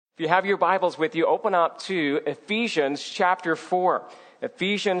you have your Bibles with you, open up to Ephesians chapter 4.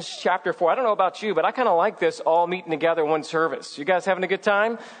 Ephesians chapter 4. I don't know about you, but I kind of like this all meeting together in one service. You guys having a good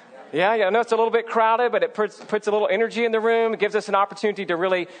time? Yeah, I know it's a little bit crowded, but it puts a little energy in the room. It gives us an opportunity to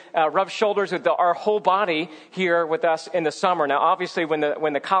really rub shoulders with our whole body here with us in the summer. Now, obviously, when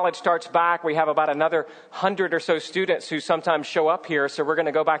the college starts back, we have about another 100 or so students who sometimes show up here. So we're going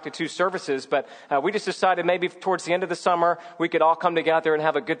to go back to 2 services. But we just decided maybe towards the end of the summer, we could all come together and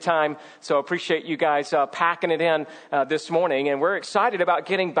have a good time. So I appreciate you guys packing it in this morning. And we're excited about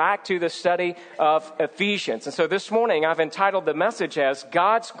getting back to the study of Ephesians. And so this morning, I've entitled the message as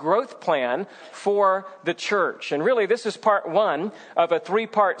God's Growth Plan for the Church. And really, this is part 1 of a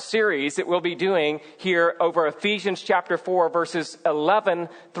 3-part series that we'll be doing here over Ephesians chapter 4, verses 11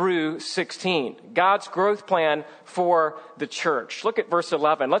 through 16. God's growth plan for the church. Look at verse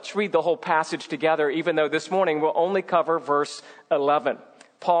 11. Let's read the whole passage together, even though this morning we'll only cover verse 11.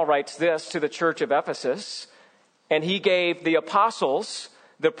 Paul writes this to the church of Ephesus, "And he gave the apostles,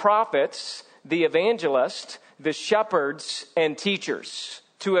 the prophets, the evangelists, the shepherds, and teachers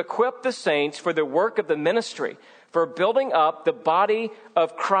to equip the saints for the work of the ministry, for building up the body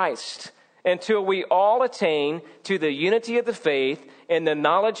of Christ, until we all attain to the unity of the faith and the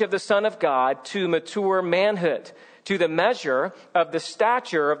knowledge of the Son of God, to mature manhood, to the measure of the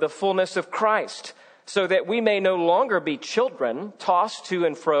stature of the fullness of Christ, so that we may no longer be children, tossed to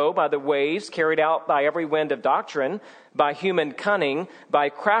and fro by the waves, carried out by every wind of doctrine, by human cunning, by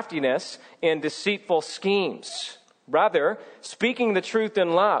craftiness and deceitful schemes. Rather, speaking the truth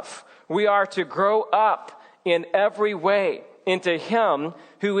in love, we are to grow up in every way into Him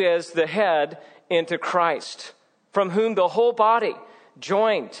who is the head, into Christ, from whom the whole body,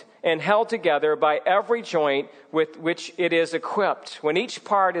 joined and held together by every joint with which it is equipped, when each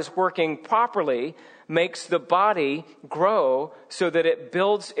part is working properly, makes the body grow so that it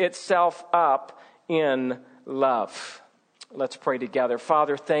builds itself up in love." Let's pray together.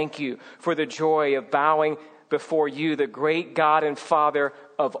 Father, thank you for the joy of bowing before you, the great God and Father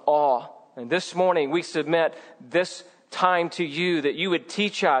of all. And this morning we submit this time to you, that you would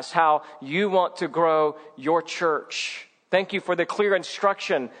teach us how you want to grow your church. Thank you for the clear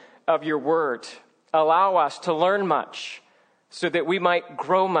instruction of your word. Allow us to learn much so that we might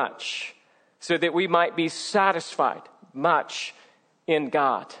grow much, so that we might be satisfied much in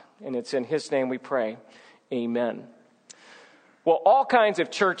God. And it's in His name we pray. Amen. Well, all kinds of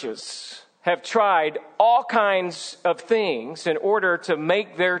churches have tried all kinds of things in order to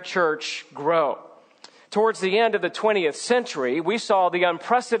make their church grow. Towards the end of the 20th century, we saw the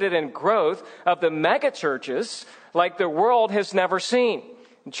unprecedented growth of the megachurches like the world has never seen.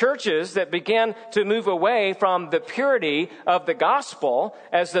 Churches that began to move away from the purity of the gospel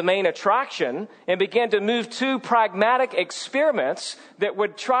as the main attraction and began to move to pragmatic experiments that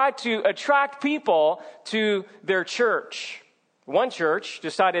would try to attract people to their church. One church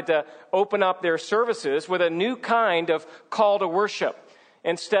decided to open up their services with a new kind of call to worship.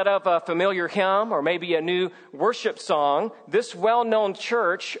 Instead of a familiar hymn or maybe a new worship song, this well-known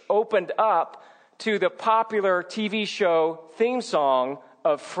church opened up to the popular TV show theme song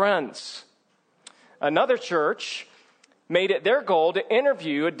of Friends. Another church made it their goal to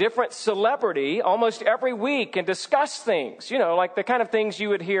interview a different celebrity almost every week and discuss things, like the kind of things you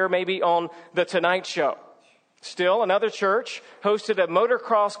would hear maybe on The Tonight Show. Still, another church hosted a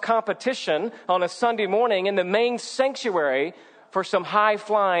motocross competition on a Sunday morning in the main sanctuary for some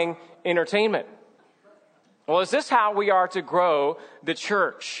high-flying entertainment. Well, is this how we are to grow the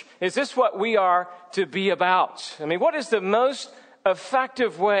church? Is this what we are to be about? I mean, what is the most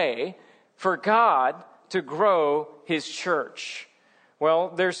effective way for God to grow His church? Well,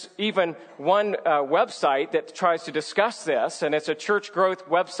 there's even one website that tries to discuss this, and it's a church growth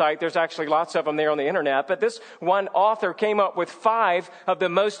website. There's actually lots of them there on the internet, but this one author came up with 5 of the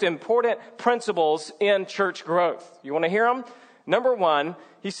most important principles in church growth. You want to hear them? Number 1,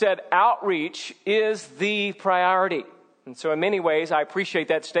 he said, outreach is the priority. And so in many ways, I appreciate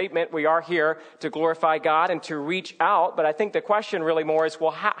that statement. We are here to glorify God and to reach out, but I think the question really more is, well,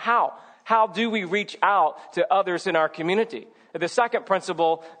 how? How do we reach out to others in our community? The second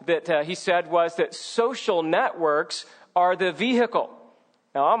principle that he said was that social networks are the vehicle.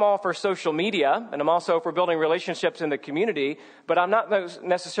 Now, I'm all for social media, and I'm also for building relationships in the community, but I'm not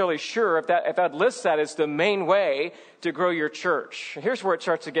necessarily sure if I'd list that as the main way to grow your church. Here's where it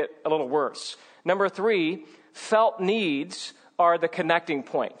starts to get a little worse. Number 3, felt needs are the connecting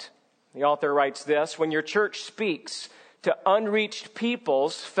point. The author writes this: when your church speaks to unreached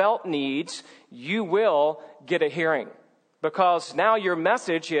people's felt needs, you will get a hearing, because now your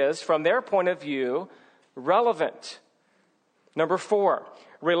message is, from their point of view, relevant. Number 4,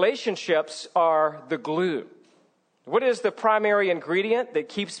 relationships are the glue. What is the primary ingredient that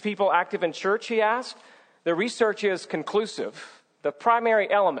keeps people active in church, he asked? The research is conclusive. The primary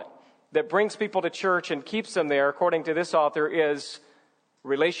element that brings people to church and keeps them there, according to this author, is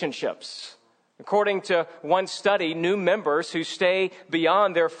relationships. According to one study, new members who stay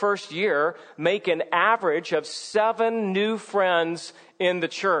beyond their first year make an average of 7 new friends in the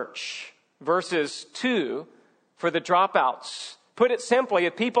church versus 2 for the dropouts. Put it simply,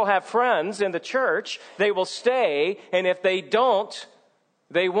 if people have friends in the church, they will stay, and if they don't,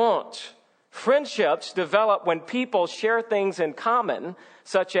 they won't. Friendships develop when people share things in common,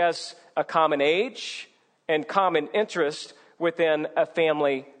 such as a common age and common interest within a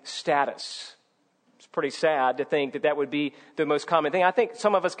family status. It's pretty sad to think that that would be the most common thing. I think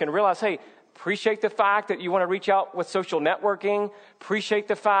some of us can realize, hey, appreciate the fact that you want to reach out with social networking. Appreciate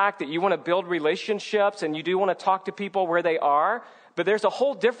the fact that you want to build relationships and you do want to talk to people where they are. But there's a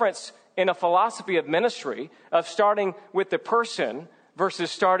whole difference in a philosophy of ministry of starting with the person versus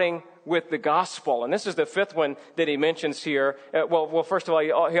starting with the gospel. And this is the 5th one that he mentions here. Well, first of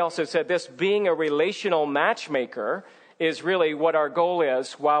all, he also said this: being a relational matchmaker is really what our goal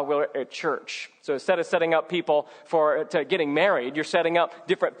is while we're at church. So instead of setting up people to getting married, you're setting up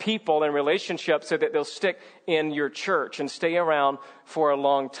different people and relationships so that they'll stick in your church and stay around for a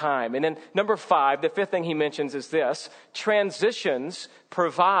long time. And then number 5, the 5th thing he mentions is this: transitions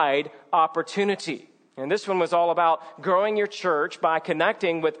provide opportunity. And this one was all about growing your church by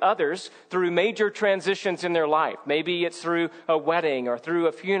connecting with others through major transitions in their life. Maybe it's through a wedding or through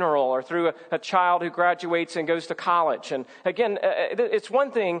a funeral or through a child who graduates and goes to college. And again, it's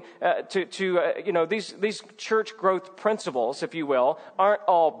one thing these church growth principles, if you will, aren't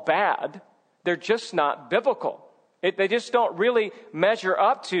all bad. They're just not biblical. They just don't really measure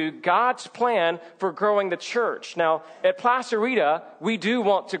up to God's plan for growing the church. Now, at Placerita, we do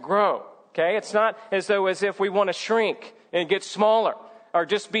want to grow. Okay, it's not as if we want to shrink and get smaller or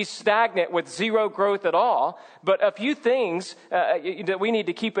just be stagnant with zero growth at all. But a few things that we need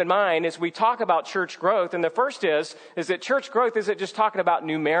to keep in mind as we talk about church growth. And the first is that church growth isn't just talking about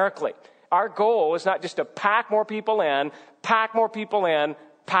numerically. Our goal is not just to pack more people in, pack more people in,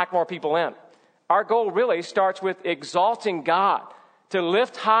 pack more people in. Our goal really starts with exalting God, to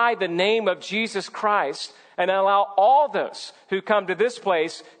lift high the name of Jesus Christ and allow all those who come to this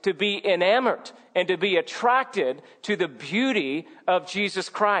place to be enamored and to be attracted to the beauty of Jesus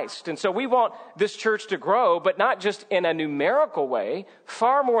Christ. And so we want this church to grow, but not just in a numerical way.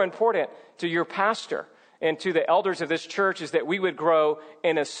 Far more important to your pastor and to the elders of this church is that we would grow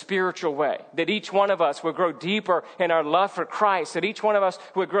in a spiritual way, that each one of us would grow deeper in our love for Christ, that each one of us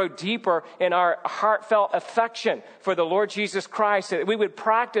would grow deeper in our heartfelt affection for the Lord Jesus Christ, that we would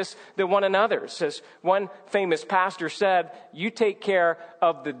practice the one another's. As one famous pastor said, you take care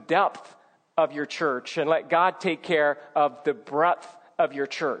of the depth of your church and let God take care of the breadth of your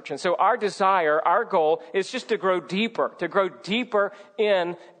church. And so our desire, our goal is just to grow deeper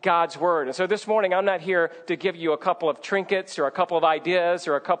in God's Word. And so this morning, I'm not here to give you a couple of trinkets or a couple of ideas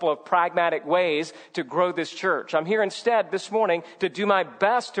or a couple of pragmatic ways to grow this church. I'm here instead this morning to do my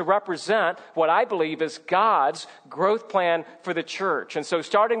best to represent what I believe is God's growth plan for the church. And so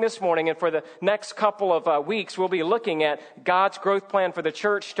starting this morning and for the next couple of weeks, we'll be looking at God's growth plan for the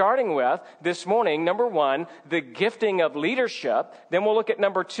church, starting with this morning, number 1, the gifting of leadership. Then we'll look at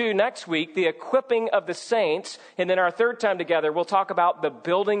number 2 next week, the equipping of the saints. And then our third time together, we'll talk about the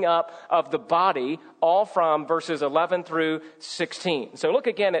building up of the body, all from verses 11 through 16. So look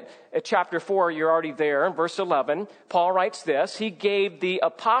again at chapter 4. You're already there. In verse 11, Paul writes this: He gave the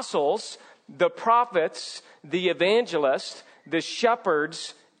apostles, the prophets, the evangelists, the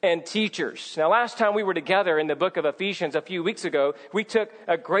shepherds, and teachers. Now, last time we were together in the book of Ephesians a few weeks ago, we took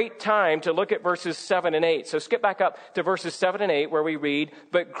a great time to look at verses 7 and 8. So skip back up to verses 7 and 8 where we read,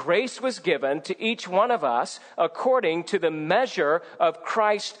 "But grace was given to each one of us according to the measure of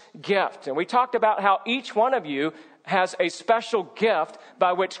Christ's gift." And we talked about how each one of you has a special gift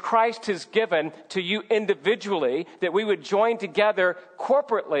by which Christ has given to you individually, that we would join together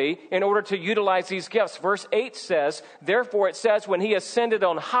corporately in order to utilize these gifts. Verse 8 says, "Therefore it says, when he ascended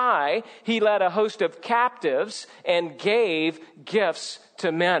on high, he led a host of captives and gave gifts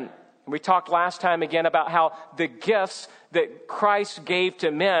to men." We talked last time again about how the gifts that Christ gave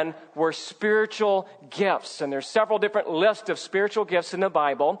to men were spiritual gifts. And there's several different lists of spiritual gifts in the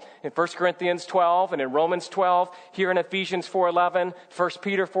Bible. In 1 Corinthians 12 and in Romans 12, here in Ephesians 4:11, 1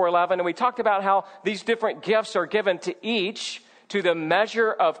 Peter 4:11. And we talked about how these different gifts are given to each to the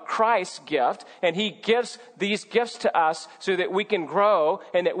measure of Christ's gift. And he gives these gifts to us so that we can grow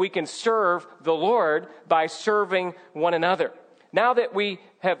and that we can serve the Lord by serving one another. Now that we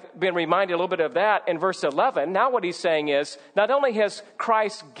have been reminded a little bit of that in verse 11. Now what he's saying is, not only has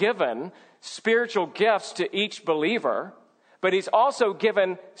Christ given spiritual gifts to each believer, but he's also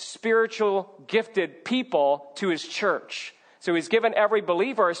given spiritual gifted people to his church. So he's given every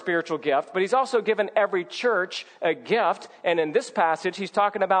believer a spiritual gift, but he's also given every church a gift. And in this passage, he's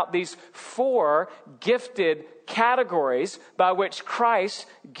talking about these 4 gifted categories by which Christ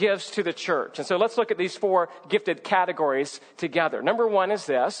gives to the church. And so let's look at these 4 gifted categories together. Number 1 is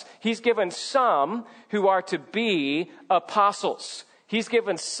this. He's given some who are to be apostles. He's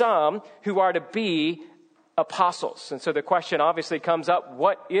given some who are to be apostles. And so the question obviously comes up,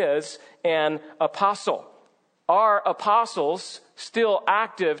 what is an apostle? Are apostles still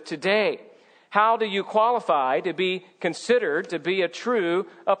active today? How do you qualify to be considered to be a true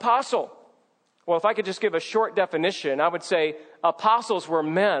apostle? Well, if I could just give a short definition, I would say apostles were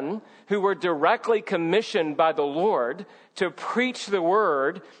men who were directly commissioned by the Lord to preach the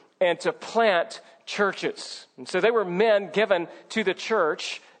word and to plant churches. And so they were men given to the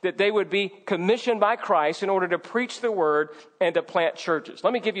church that they would be commissioned by Christ in order to preach the word and to plant churches.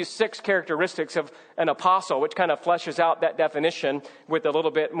 Let me give you 6 characteristics of an apostle, which kind of fleshes out that definition with a little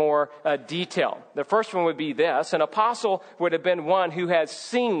bit more detail. The first one would be this. An apostle would have been one who has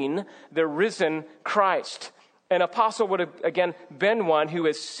seen the risen Christ. An apostle would have, again, been one who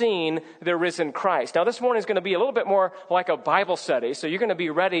has seen the risen Christ. Now, this morning is going to be a little bit more like a Bible study, so you're going to be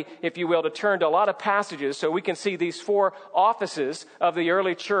ready, if you will, to turn to a lot of passages so we can see these 4 offices of the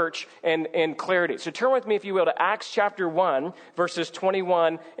early church in clarity. So turn with me, if you will, to Acts chapter 1, verses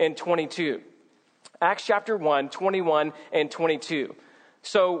 21 and 22. Acts chapter 1, 21 and 22.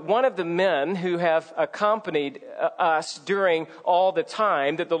 So one of the men who have accompanied us during all the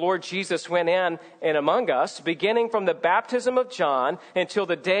time that the Lord Jesus went in and among us, beginning from the baptism of John until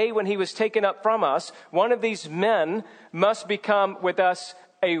the day when he was taken up from us, one of these men must become with us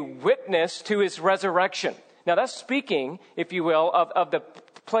a witness to his resurrection. Now that's speaking, if you will, of the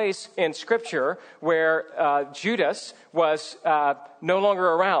place in Scripture where Judas was no longer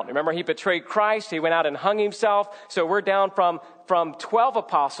around. Remember, he betrayed Christ. He went out and hung himself. So we're down from 12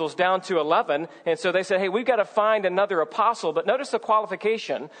 apostles down to 11. And so they said, hey, we've got to find another apostle. But notice the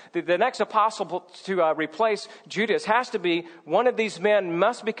qualification. The next apostle to replace Judas has to be one of these men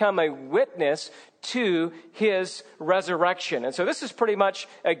must become a witness to his resurrection. And so this is pretty much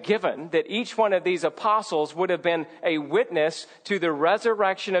a given that each one of these apostles would have been a witness to the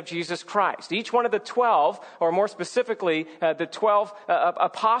resurrection of Jesus Christ. Each one of the 12, or more specifically, the 12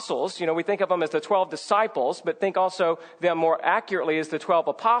 apostles, we think of them as the 12 disciples, but think also them more accurately as the 12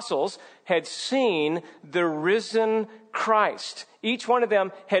 apostles, had seen the risen Christ. Each one of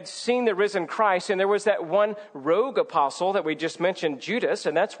them had seen the risen Christ, and there was that one rogue apostle that we just mentioned, Judas,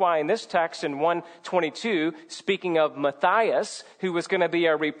 and that's why in this text in 1:22, speaking of Matthias, who was going to be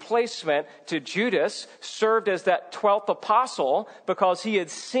a replacement to Judas, served as that 12th apostle because he had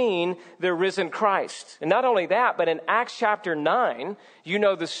seen the risen Christ. And not only that, but in Acts chapter 9, you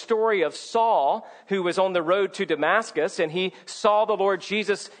know the story of Saul, who was on the road to Damascus, and he saw the Lord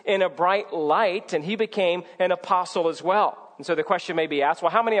Jesus in a bright light, and he became an apostle as well. And so the question may be asked,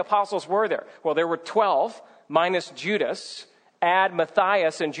 well, how many apostles were there? Well, there were 12 minus Judas. Add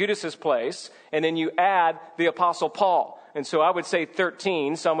Matthias in Judas's place, and then you add the apostle Paul. And so I would say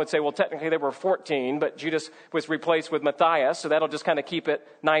 13. Some would say, well, technically there were 14, but Judas was replaced with Matthias, so that'll just kind of keep it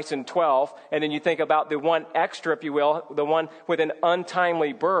nice and 12. And then you think about the one extra, if you will, the one with an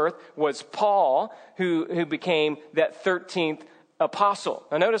untimely birth was Paul, who became that 13th apostle.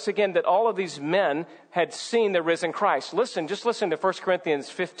 Now notice again that all of these men had seen the risen Christ. Just listen to 1 Corinthians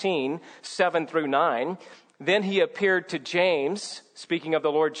 15, 7 through 9. Then he appeared to James, speaking of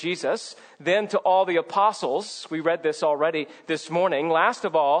the Lord Jesus, then to all the apostles. We read this already this morning. Last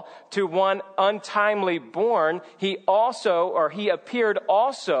of all, to one untimely born, he appeared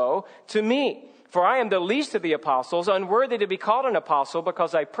also to me. For I am the least of the apostles, unworthy to be called an apostle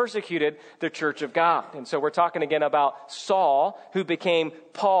because I persecuted the church of God. And so we're talking again about Saul, who became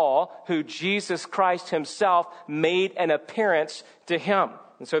Paul, who Jesus Christ himself made an appearance to him.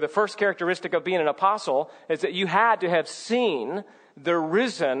 And so the first characteristic of being an apostle is that you had to have seen the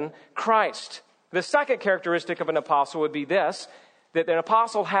risen Christ. The second characteristic of an apostle would be this, that an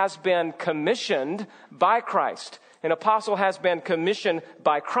apostle has been commissioned by Christ. An apostle has been commissioned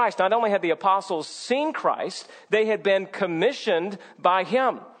by Christ. Not only had the apostles seen Christ, they had been commissioned by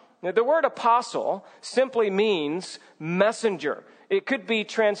him. Now, the word apostle simply means messenger. It could be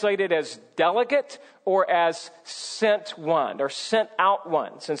translated as delegate or as sent one or sent out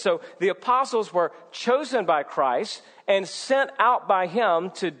ones. And so the apostles were chosen by Christ and sent out by him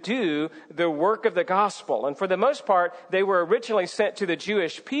to do the work of the gospel. And for the most part, they were originally sent to the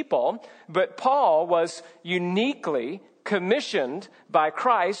Jewish people, but Paul was uniquely commissioned by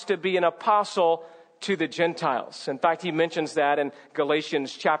Christ to be an apostle to the Gentiles. In fact, he mentions that in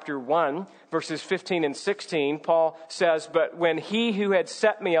Galatians chapter 1, verses 15 and 16. Paul says, "But when he who had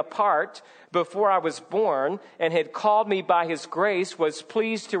set me apart before I was born and had called me by his grace was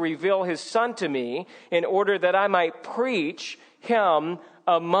pleased to reveal his Son to me in order that I might preach him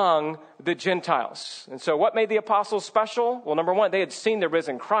among the Gentiles." And so what made the apostles special? Well, number one, they had seen the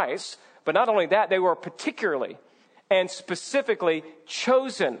risen Christ. But not only that, they were particularly and specifically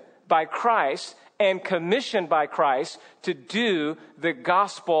chosen by Christ and commissioned by Christ to do the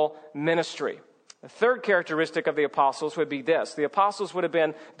gospel ministry. The third characteristic of the apostles would be this. The apostles would have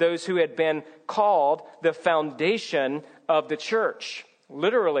been those who had been called the foundation of the church.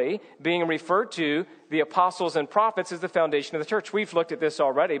 Literally being referred to the apostles and prophets as the foundation of the church. We've looked at this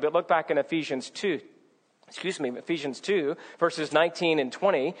already, but look back in Ephesians 2, verses 19 and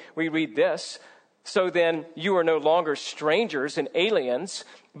 20. We read this. "So then you are no longer strangers and aliens,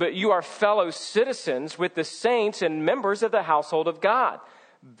 but you are fellow citizens with the saints and members of the household of God,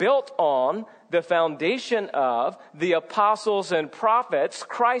 built on the foundation of the apostles and prophets,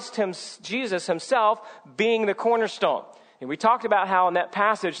 Jesus himself being the cornerstone." And we talked about how in that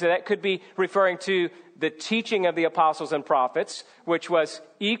passage that could be referring to the teaching of the apostles and prophets, which was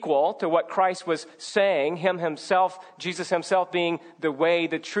equal to what Christ was saying, Jesus himself being the way,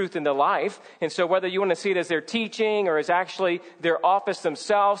 the truth, and the life. And so whether you want to see it as their teaching or as actually their office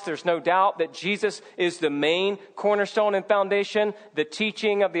themselves, there's no doubt that Jesus is the main cornerstone and foundation. The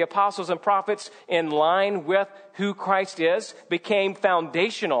teaching of the apostles and prophets in line with who Christ is became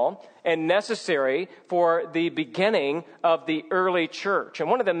foundational and necessary for the beginning of the early church.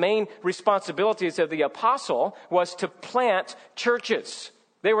 And one of the main responsibilities of the apostle was to plant churches.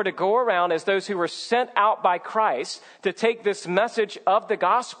 They were to go around as those who were sent out by Christ to take this message of the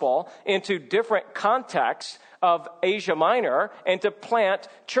gospel into different contexts of Asia Minor and to plant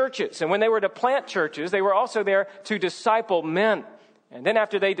churches. And when they were to plant churches, they were also there to disciple men. And then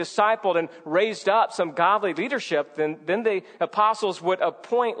after they discipled and raised up some godly leadership, then the apostles would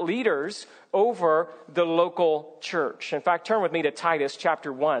appoint leaders over the local church. In fact, turn with me to Titus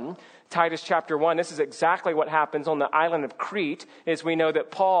chapter 1. Titus chapter 1, this is exactly what happens on the island of Crete, as we know that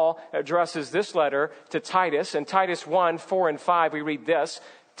Paul addresses this letter to Titus. In Titus 1, 4 and 5, we read this,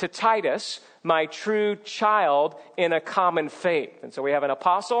 "To Titus, my true child in a common faith." And so we have an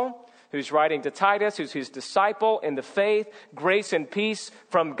apostle who's writing to Titus, who's his disciple in the faith, grace and peace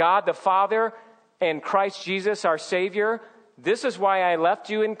from God the Father and Christ Jesus our Savior. "This is why I left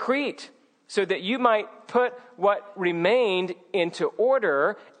you in Crete, so that you might put what remained into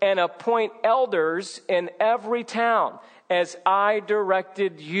order and appoint elders in every town, as I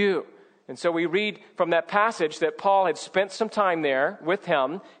directed you." And so we read from that passage that Paul had spent some time there with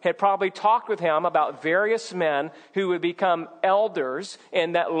him, had probably talked with him about various men who would become elders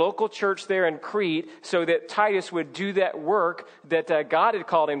in that local church there in Crete, so that Titus would do that work that God had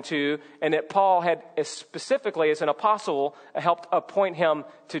called him to, and that Paul had specifically as an apostle helped appoint him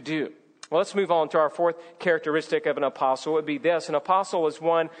to do. Well, let's move on to our fourth characteristic of an apostle. It would be this. An apostle is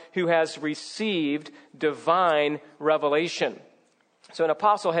one who has received divine revelation. So an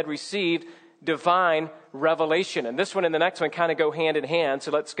apostle had received divine revelation. And this one and the next one kind of go hand in hand.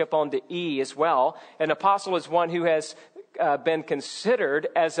 So let's skip on to E as well. An apostle is one who has been considered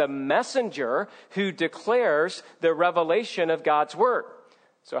as a messenger who declares the revelation of God's word.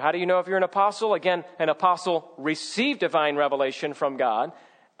 So how do you know if you're an apostle? Again, an apostle received divine revelation from God.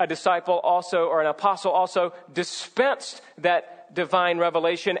 A disciple also, or an apostle also dispensed that divine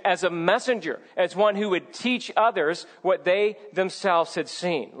revelation as a messenger, as one who would teach others what they themselves had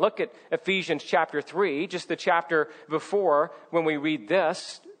seen. Look at Ephesians chapter 3, just the chapter before when we read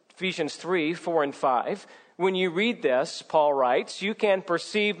this, Ephesians 3, 4 and 5. "When you read this," Paul writes, "you can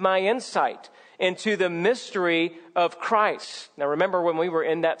perceive my insight into the mystery of Christ." Now remember, when we were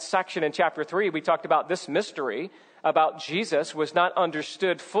in that section in chapter 3, we talked about this mystery about Jesus was not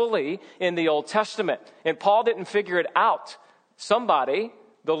understood fully in the Old Testament. And Paul didn't figure it out. Somebody,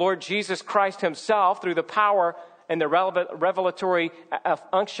 the Lord Jesus Christ himself, through the power and the revelatory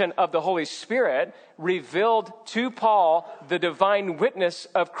unction of the Holy Spirit, revealed to Paul the divine witness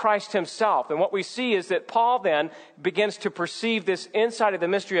of Christ himself. And what we see is that Paul then begins to perceive this insight of the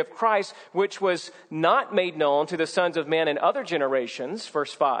mystery of Christ, which was not made known to the sons of men in other generations,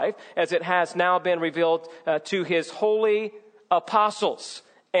 verse 5, as it has now been revealed to his holy apostles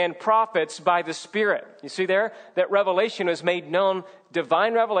and prophets by the Spirit. You see there? That revelation was made known,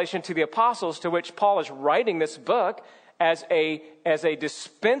 divine revelation to the apostles, to which Paul is writing this book as a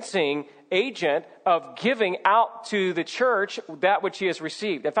dispensing agent of giving out to the church that which he has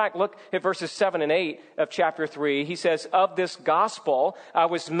received. In fact, look at verses 7 and 8 of chapter 3. He says, "Of this gospel I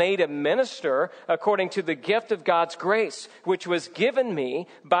was made a minister according to the gift of God's grace, which was given me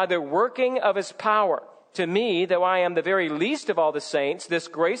by the working of his power. To me, though I am the very least of all the saints, this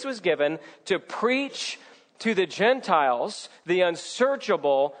grace was given to preach to the Gentiles the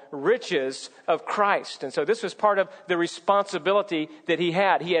unsearchable riches of Christ." And so this was part of the responsibility that he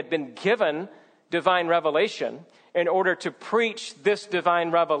had. He had been given divine revelation in order to preach this divine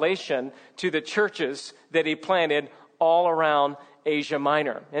revelation to the churches that he planted all around Asia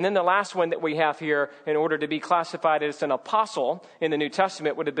Minor. And then the last one that we have here, in order to be classified as an apostle in the New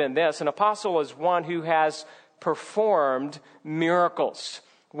Testament, would have been this. An apostle is one who has performed miracles.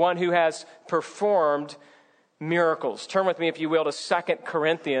 One who has performed miracles. Turn with me, if you will, to 2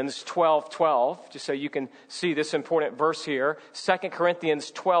 Corinthians 12:12, just so you can see this important verse here. 2 Corinthians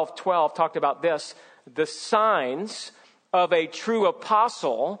 12:12 talked about this. "The signs of a true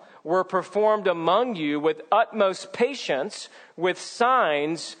apostle were performed among you with utmost patience, with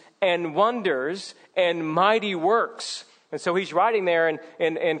signs and wonders and mighty works." And so he's writing there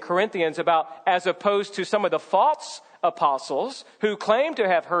in Corinthians about, as opposed to some of the false apostles who claim to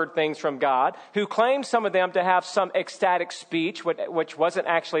have heard things from God, who claim, some of them, to have some ecstatic speech, which wasn't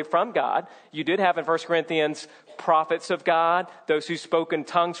actually from God. You did have in 1 Corinthians prophets of God, those who spoke in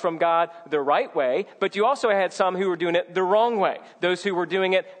tongues from God the right way, but you also had some who were doing it the wrong way, those who were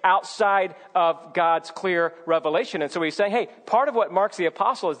doing it outside of God's clear revelation. And so he's saying, hey, part of what marks the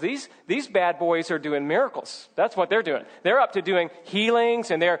apostle is these bad boys are doing miracles. That's what they're doing. They're up to doing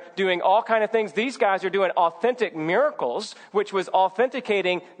healings, and they're doing all kind of things. These guys are doing authentic miracles, which was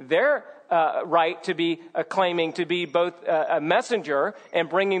authenticating their right to be claiming to be both a messenger and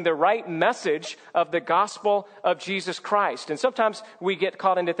bringing the right message of the gospel of Jesus Christ. And sometimes we get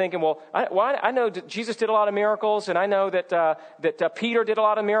caught into thinking, well, I know that Jesus did a lot of miracles, and I know that Peter did a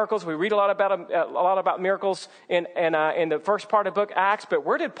lot of miracles. We read a lot about miracles in the first part of book Acts. But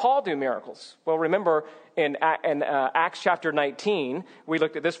where did Paul do miracles? Well, remember, in Acts chapter 19, we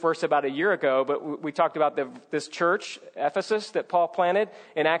looked at this verse about a year ago, but we talked about this church, Ephesus, that Paul planted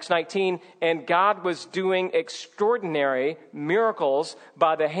in Acts 19, and God was doing extraordinary miracles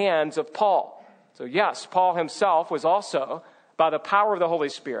by the hands of Paul. So yes, Paul himself was also, by the power of the Holy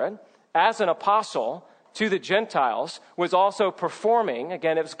Spirit, as an apostle to the Gentiles, was also performing.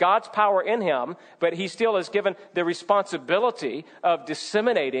 Again, it was God's power in him, but he still is given the responsibility of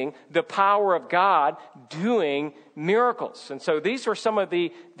disseminating the power of God doing miracles. And so these are some of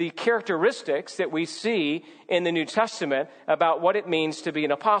the characteristics that we see in the New Testament about what it means to be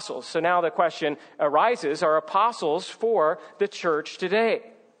an apostle. So now the question arises, are apostles for the church today?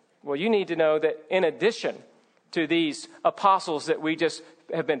 Well, you need to know that in addition to these apostles that we just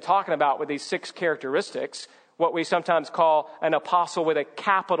have been talking about with these 6 characteristics, what we sometimes call an apostle with a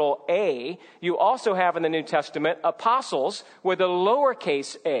capital A, you also have in the New Testament apostles with a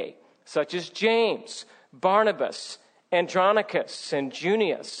lowercase a, such as James, Barnabas, Andronicus, and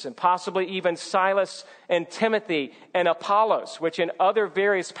Junius, and possibly even Silas and Timothy and Apollos, which in other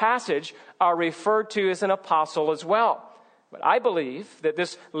various passages are referred to as an apostle as well. But I believe that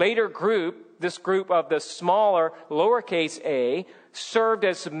this later group, this group of the smaller lowercase a, served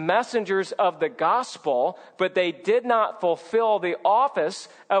as messengers of the gospel, but they did not fulfill the office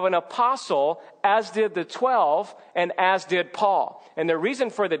of an apostle as did the 12 and as did Paul. And the reason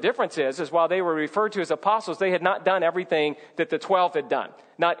for the difference is while they were referred to as apostles, they had not done everything that the 12 had done.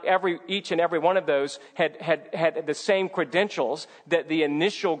 Not each and every one of those had the same credentials that the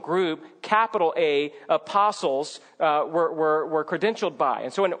initial group, capital A, apostles were credentialed by.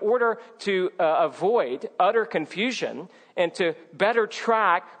 And so in order to avoid utter confusion and to better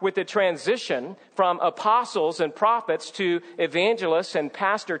track with the transition from apostles and prophets to evangelists and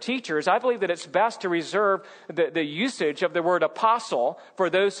pastor teachers, I believe that it's best to reserve the usage of the word apostle for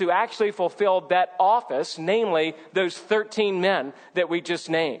those who actually fulfilled that office, namely those 13 men that we just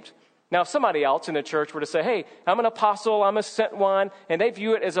named. Now, if somebody else in the church were to say, hey, I'm an apostle, I'm a sent one, and they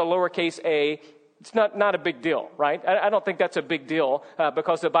view it as a lowercase a, it's not a big deal, right? I don't think that's a big deal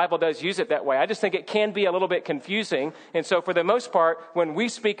because the Bible does use it that way. I just think it can be a little bit confusing. And so for the most part, when we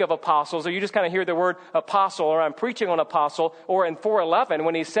speak of apostles, or you just kind of hear the word apostle, or I'm preaching on apostle, or in 4:11,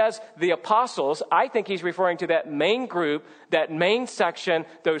 when he says the apostles, I think he's referring to that main group, that main section,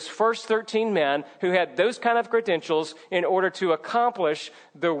 those first 13 men who had those kind of credentials in order to accomplish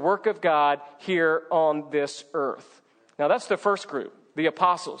the work of God here on this earth. Now, that's the first group. the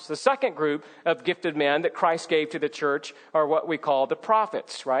apostles. The second group of gifted men that Christ gave to the church are what we call the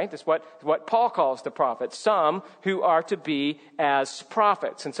prophets, right? That's what Paul calls the prophets, some who are to be as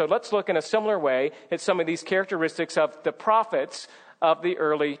prophets. And so let's look in a similar way at some of these characteristics of the prophets of the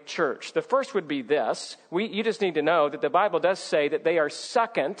early church. The first would be this. You just need to know that the Bible does say that they are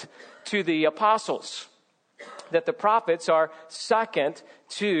second to the apostles, that the prophets are second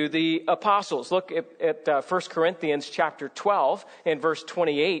to the apostles. Look at 1 Corinthians chapter 12 and verse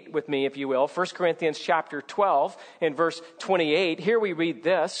 28 with me, if you will. 1 Corinthians chapter 12 and verse 28. Here we read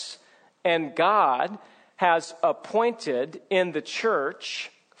this, and God has appointed in the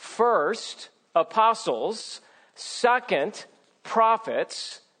church first apostles, second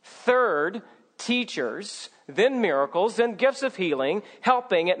prophets, third teachers, then miracles, then gifts of healing,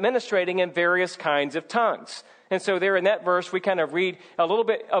 helping, administrating in various kinds of tongues. And so there in that verse, we kind of read a little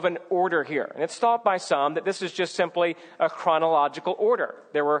bit of an order here. And it's thought by some that this is just simply a chronological order.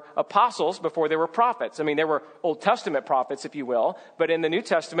 There were apostles before there were prophets. I mean, there were Old Testament prophets, if you will. But in the New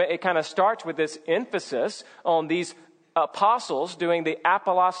Testament, it kind of starts with this emphasis on these apostles doing the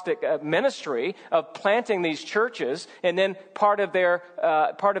apostolic ministry of planting these churches, and then part of their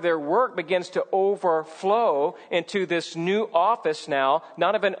work begins to overflow into this new office now,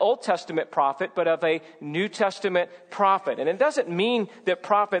 not of an Old Testament prophet, but of a New Testament prophet. And it doesn't mean that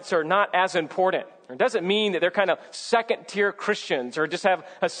prophets are not as important. It doesn't mean that they're kind of second-tier Christians or just have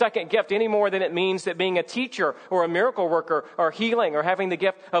a second gift any more than it means that being a teacher or a miracle worker or healing or having the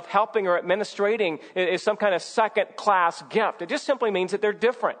gift of helping or administrating is some kind of second-class gift. It just simply means that they're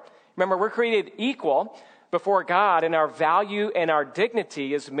different. Remember, we're created equal before God in our value and our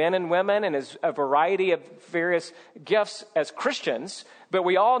dignity as men and women and as a variety of various gifts as Christians, but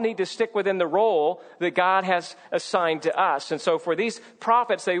we all need to stick within the role that God has assigned to us. And so for these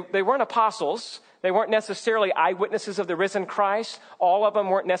prophets, they weren't apostles. They weren't necessarily eyewitnesses of the risen Christ. All of them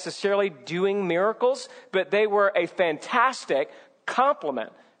weren't necessarily doing miracles, but they were a fantastic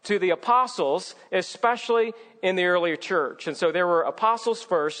complement to the apostles, especially in the earlier church. And so there were apostles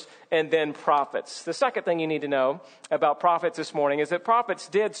first and then prophets. The second thing you need to know about prophets this morning is that prophets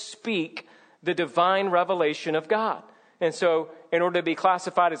did speak the divine revelation of God. And so in order to be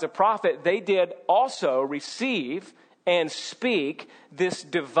classified as a prophet, they did also receive and speak this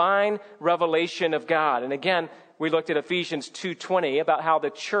divine revelation of God. And again, we looked at Ephesians 2:20 about how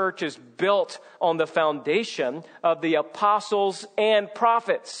the church is built on the foundation of the apostles and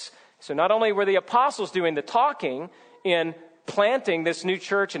prophets. So not only were the apostles doing the talking in planting this new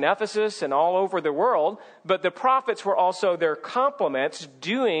church in Ephesus and all over the world, but the prophets were also their complements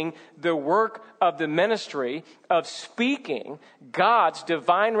doing the work of the ministry of speaking God's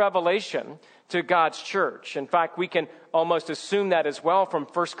divine revelation to God's church. In fact, we can almost assume that as well from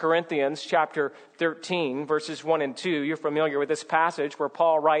 1 Corinthians chapter 13, verses 1 and 2. You're familiar with this passage where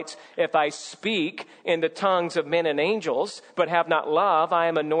Paul writes, "If I speak in the tongues of men and angels, but have not love, I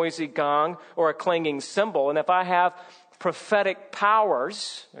am a noisy gong or a clanging cymbal. And if I have prophetic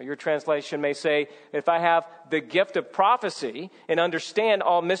powers," or your translation may say, "if I have the gift of prophecy and understand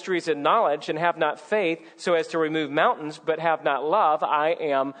all mysteries and knowledge and have not faith so as to remove mountains but have not love, I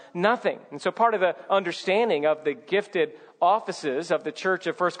am nothing." And so part of the understanding of the gifted offices of the church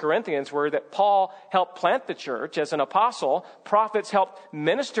of 1 Corinthians were that Paul helped plant the church as an apostle. Prophets helped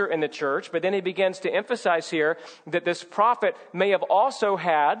minister in the church, but then he begins to emphasize here that this prophet may have also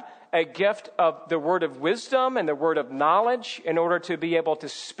had a gift of the word of wisdom and the word of knowledge in order to be able to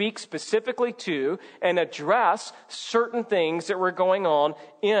speak specifically to and address certain things that were going on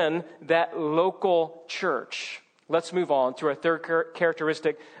in that local church. Let's move on to a third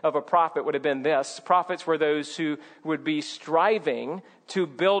characteristic of a prophet would have been this. Prophets were those who would be striving to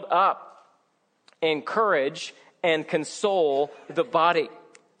build up, encourage, and console the body.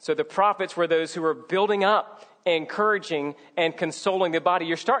 So the prophets were those who were building up, encouraging, and consoling the body.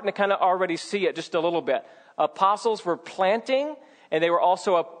 You're starting to kind of already see it just a little bit. Apostles were planting, and they were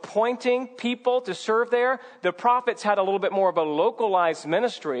also appointing people to serve there. The prophets had a little bit more of a localized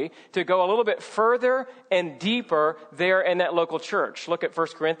ministry to go a little bit further and deeper there in that local church. Look at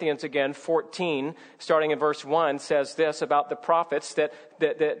 1 Corinthians again, 14, starting in verse 1, says this about the prophets that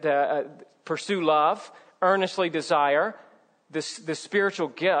pursue love, earnestly desire the spiritual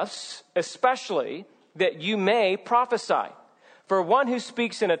gifts, especially that you may prophesy. For one who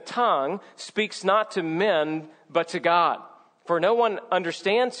speaks in a tongue speaks not to men, but to God. For no one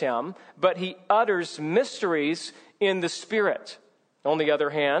understands him, but he utters mysteries in the Spirit. On the other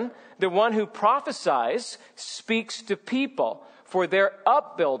hand, the one who prophesies speaks to people for their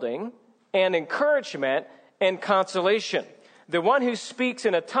upbuilding and encouragement and consolation. The one who speaks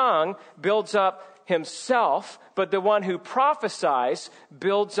in a tongue builds up himself, but the one who prophesies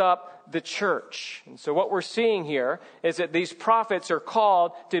builds up the church. And so what we're seeing here is that these prophets are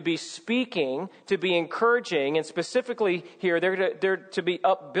called to be speaking, to be encouraging, and specifically here, they're to be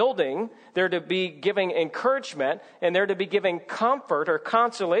upbuilding, they're to be giving encouragement, and they're to be giving comfort or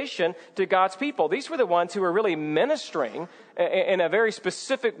consolation to God's people. These were the ones who were really ministering in a very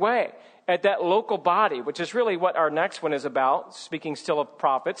specific way at that local body, which is really what our next one is about. Speaking still of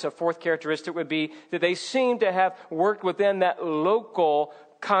prophets, a fourth characteristic would be that they seem to have worked within that local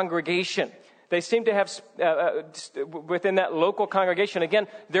congregation. They seem to have, within that local congregation, again,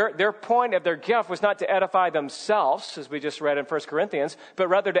 their point of their gift was not to edify themselves, as we just read in 1 Corinthians, but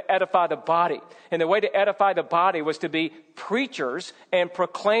rather to edify the body. And the way to edify the body was to be preachers and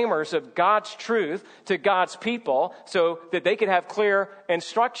proclaimers of God's truth to God's people so that they could have clear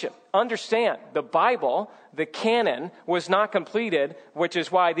instruction. Understand, the Bible, the canon, was not completed, which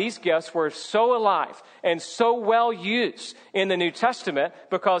is why these gifts were so alive and so well used in the New Testament,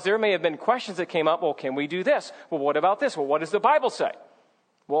 because there may have been questions that came up. Well, can we do this? Well, what about this? Well, what does the Bible say?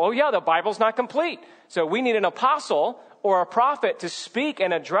 Well, oh yeah, the Bible's not complete. So we need an apostle or a prophet to speak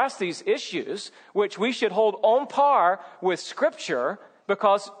and address these issues, which we should hold on par with Scripture,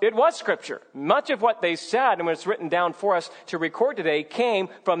 because it was Scripture. Much of what they said and was written down for us to record today came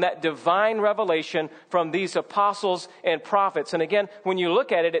from that divine revelation from these apostles and prophets. And again, when you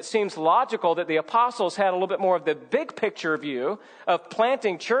look at it, it seems logical that the apostles had a little bit more of the big picture view of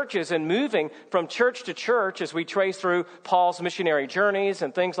planting churches and moving from church to church as we trace through Paul's missionary journeys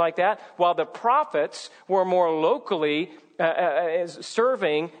and things like that, while the prophets were more locally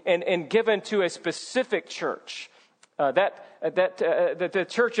serving and given to a specific church. The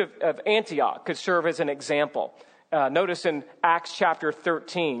church of Antioch could serve as an example. Notice in Acts chapter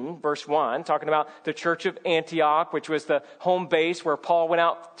 13, verse 1, talking about the church of Antioch, which was the home base where Paul went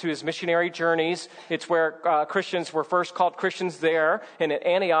out to his missionary journeys. It's where Christians were first called Christians there. And at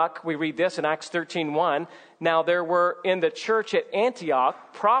Antioch, we read this in Acts 13:1. Now there were in the church at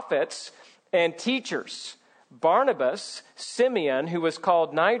Antioch prophets and teachers: Barnabas, Simeon, who was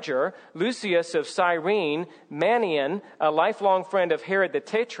called Niger, Lucius of Cyrene, Manaen, a lifelong friend of Herod the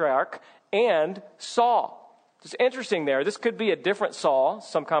Tetrarch, and Saul. It's interesting there. This could be a different Saul,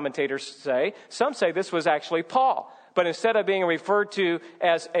 some commentators say. Some say this was actually Paul. But instead of being referred to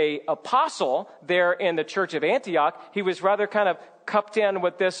as an apostle there in the church of Antioch, he was rather kind of cupped in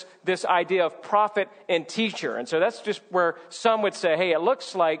with this idea of prophet and teacher. And so that's just where some would say, hey, it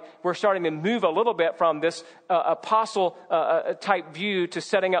looks like we're starting to move a little bit from this apostle type view to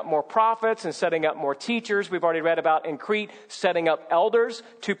setting up more prophets and setting up more teachers. We've already read about in Crete setting up elders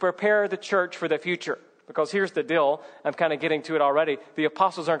to prepare the church for the future. Because here's the deal, I'm kind of getting to it already. The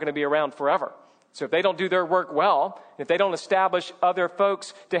apostles aren't going to be around forever. So if they don't do their work well, if they don't establish other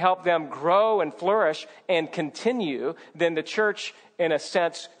folks to help them grow and flourish and continue, then the church, in a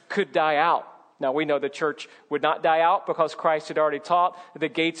sense, could die out. Now, we know the church would not die out because Christ had already taught the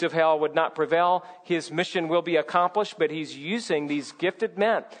gates of hell would not prevail. His mission will be accomplished, but he's using these gifted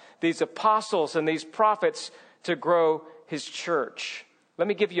men, these apostles and these prophets to grow his church. Let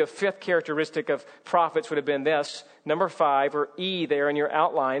me give you a fifth characteristic of prophets would have been this. Number 5, or E there in your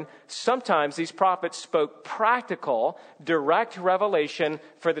outline. Sometimes these prophets spoke practical, direct revelation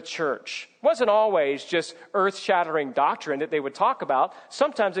for the church. It wasn't always just earth-shattering doctrine that they would talk about.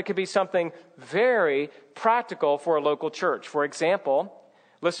 Sometimes it could be something very practical for a local church. For example,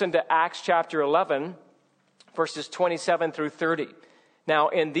 listen to Acts chapter 11, verses 27 through 30. Now,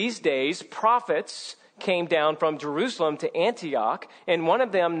 in these days, prophets came down from Jerusalem to Antioch, and one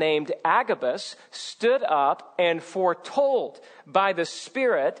of them, named Agabus, stood up and foretold by the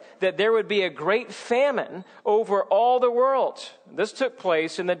Spirit that there would be a great famine over all the world. This took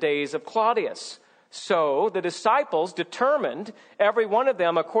place in the days of Claudius. So the disciples determined, every one of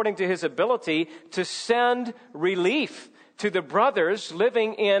them according to his ability, to send relief to the brothers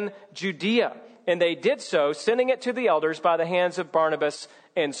living in Judea. And they did so, sending it to the elders by the hands of Barnabas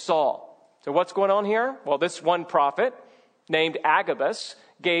and Saul. So what's going on here? Well, this one prophet named Agabus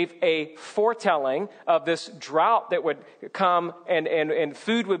gave a foretelling of this drought that would come and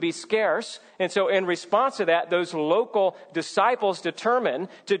food would be scarce. And so in response to that, those local disciples determined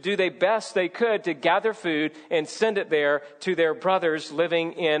to do the best they could to gather food and send it there to their brothers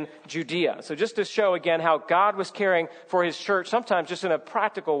living in Judea. So just to show again how God was caring for his church, sometimes just in a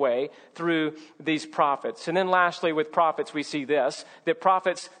practical way through these prophets. And then lastly, with prophets, we see this, that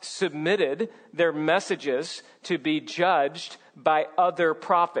prophets submitted their messages to be judged by other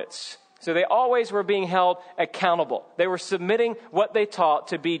prophets. So they always were being held accountable. They were submitting what they taught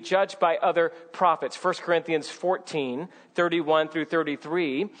to be judged by other prophets. 1 Corinthians 14, 31 through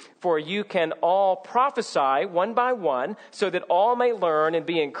 33. For you can all prophesy one by one, so that all may learn and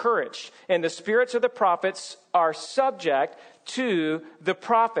be encouraged. And the spirits of the prophets are subject to the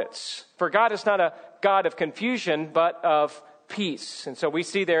prophets. For God is not a God of confusion, but of peace. And so we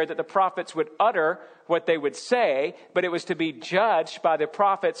see there that the prophets would utter what they would say, but it was to be judged by the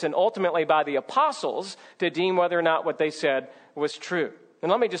prophets and ultimately by the apostles to deem whether or not what they said was true.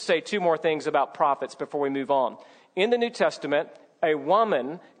 And let me just say two more things about prophets before we move on. In the New Testament, a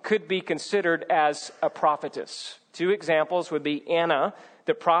woman could be considered as a prophetess. Two examples would be Anna,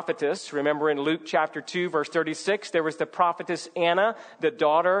 the prophetess. Remember in Luke chapter 2, verse 36, there was the prophetess Anna, the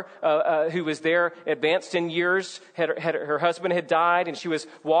daughter who was there advanced in years. Her husband had died, and she was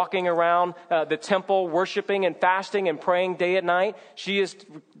walking around the temple, worshiping and fasting and praying day and night. She is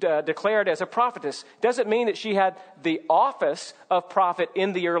declared as a prophetess. Doesn't mean that she had the office of prophet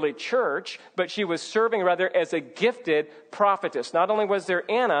in the early church, but she was serving rather as a gifted prophetess. Not only was there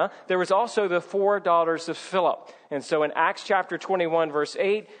Anna, there was also the 4 daughters of Philip. And so in Acts chapter 21, verse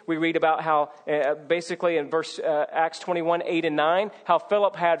 8, we read about how, basically in Acts 21, 8 and 9, how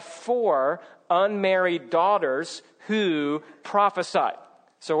Philip had 4 unmarried daughters who prophesied.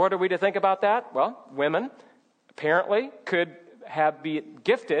 So what are we to think about that? Well, women apparently could be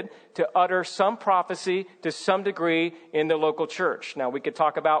gifted to utter some prophecy to some degree in the local church. Now, we could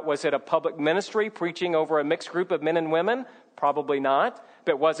talk about, was it a public ministry preaching over a mixed group of men and women? Probably not.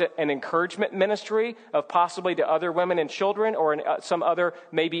 But was it an encouragement ministry of possibly to other women and children, or in some other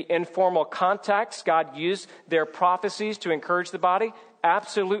maybe informal context? God used their prophecies to encourage the body?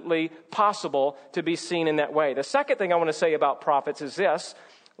 Absolutely possible to be seen in that way. The second thing I want to say about prophets is this.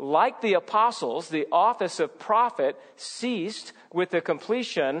 Like the apostles, the office of prophet ceased with the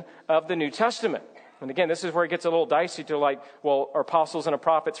completion of the New Testament. And again, this is where it gets a little dicey to like, well, are apostles and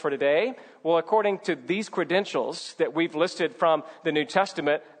prophets for today? Well, according to these credentials that we've listed from the New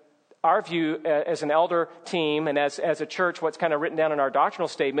Testament, our view as an elder team and as a church, what's kind of written down in our doctrinal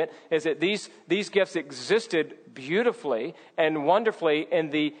statement is that these gifts existed beautifully and wonderfully in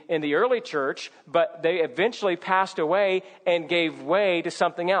the early church, but they eventually passed away and gave way to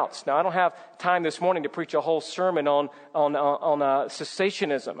something else. Now, I don't have time this morning to preach a whole sermon on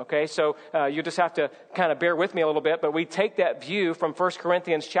cessationism, okay? So you just have to kind of bear with me a little bit, but we take that view from 1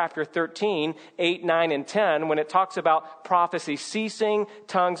 Corinthians chapter 13, 8, 9, and 10, when it talks about prophecy ceasing,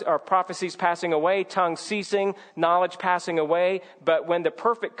 tongues or prophecies passing away, tongues ceasing, knowledge passing away, but when the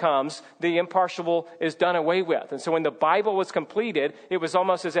perfect comes, the impartial is done away with. And so when the Bible was completed, it was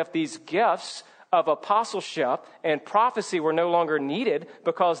almost as if these gifts of apostleship and prophecy were no longer needed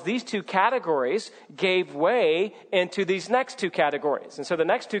because these two categories gave way into these next two categories. And so the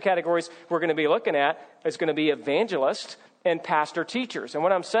next two categories we're going to be looking at is going to be evangelist and pastor teachers. And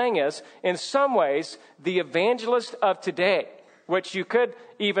what I'm saying is, in some ways, the evangelist of today, which you could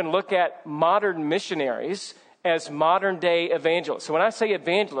even look at modern missionaries as modern day evangelists. So when I say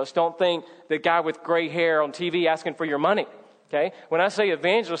evangelist, don't think the guy with gray hair on TV asking for your money. Okay? When I say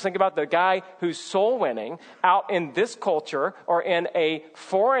evangelist, think about the guy who's soul winning out in this culture or in a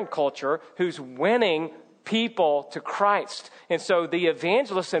foreign culture who's winning people to Christ. And so the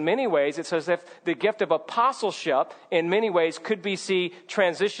evangelist, in many ways, it's as if the gift of apostleship in many ways could be seen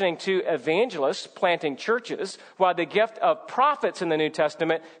transitioning to evangelists planting churches, while the gift of prophets in the New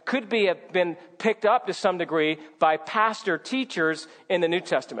Testament could have been picked up to some degree by pastor teachers in the New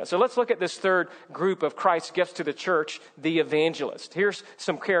Testament. So let's look at this third group of Christ's gifts to the church, the evangelist. Here's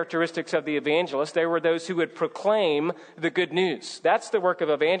some characteristics of the evangelist. They were those who would proclaim the good news. That's the work of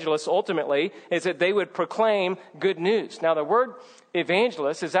evangelists ultimately, is that they would proclaim good news. Now, the word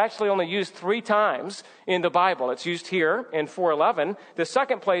evangelist is actually only used 3 times in the Bible. It's used here in 4:11. The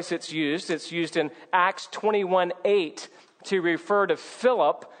second place it's used in Acts 21:8 to refer to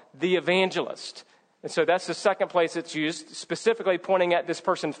Philip, the evangelist. And so that's the second place it's used, specifically pointing at this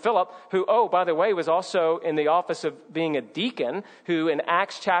person, Philip, who, by the way, was also in the office of being a deacon, who in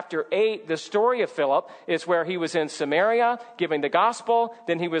Acts chapter 8, the story of Philip is where he was in Samaria giving the gospel.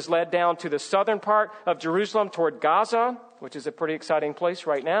 Then he was led down to the southern part of Jerusalem toward Gaza, which is a pretty exciting place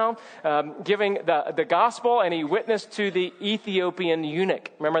right now, giving the gospel, and he witnessed to the Ethiopian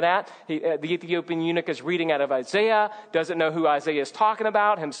eunuch. Remember that? The Ethiopian eunuch is reading out of Isaiah, doesn't know who Isaiah is talking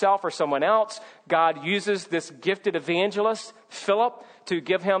about, himself or someone else, God uses this gifted evangelist, Philip, to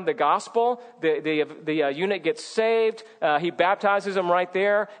give him the gospel. The eunuch gets saved. He baptizes him right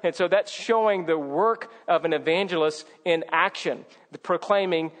there. And so that's showing the work of an evangelist in action,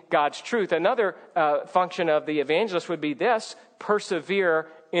 proclaiming God's truth. Another function of the evangelist would be this: persevere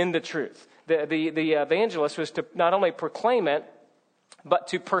in the truth. The evangelist was to not only proclaim it, but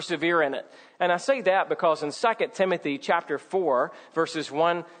to persevere in it. And I say that because in 2 Timothy chapter 4, verses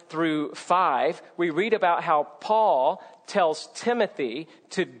 1 through 5, we read about how Paul tells Timothy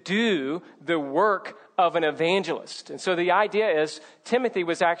to do the work of an evangelist. And so the idea is Timothy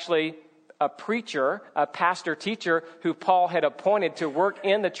was actually a preacher, a pastor teacher who Paul had appointed to work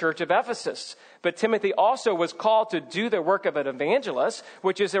in the church of Ephesus. But Timothy also was called to do the work of an evangelist,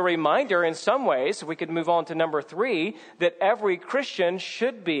 which is a reminder in some ways, we could move on to number 3, that every Christian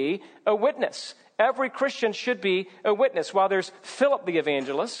should be a witness. Every Christian should be a witness. While there's Philip the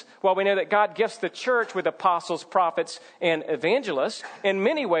evangelist, while we know that God gifts the church with apostles, prophets, and evangelists, in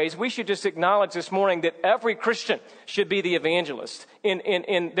many ways we should just acknowledge this morning that every Christian should be the evangelist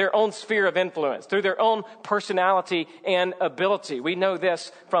in their own sphere of influence, through their own personality and ability. We know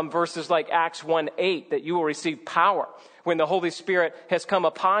this from verses like Acts 1:8, that you will receive power when the Holy Spirit has come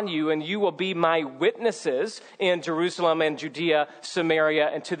upon you, and you will be my witnesses in Jerusalem and Judea, Samaria,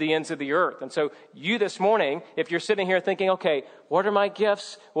 and to the ends of the earth. And so you this morning, if you're sitting here thinking, okay, what are my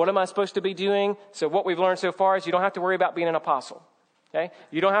gifts? What am I supposed to be doing? So what we've learned so far is you don't have to worry about being an apostle. Okay?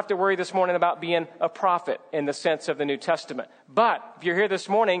 You don't have to worry this morning about being a prophet in the sense of the New Testament. But if you're here this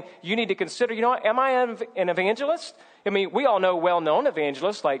morning, you need to consider, am I an evangelist? I mean, we all know well-known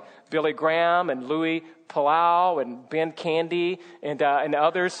evangelists like Billy Graham and Louis Palau and Ben Candy and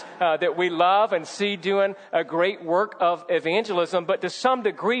others that we love and see doing a great work of evangelism. But to some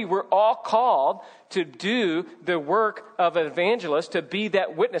degree, we're all called to do the work of an evangelist, to be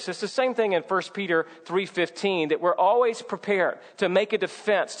that witness. It's the same thing in 1 Peter 3:15, that we're always prepared to make a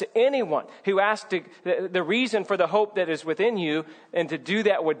defense to anyone who asks the reason for the hope that is within you, and to do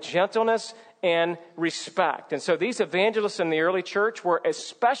that with gentleness and respect. And so these evangelists in the early church were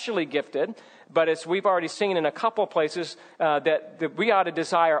especially gifted, but as we've already seen in a couple of places, that we ought to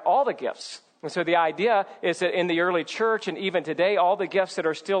desire all the gifts. And so the idea is that in the early church and even today, all the gifts that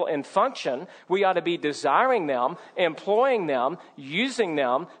are still in function, we ought to be desiring them, employing them, using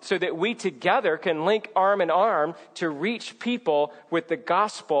them, so that we together can link arm in arm to reach people with the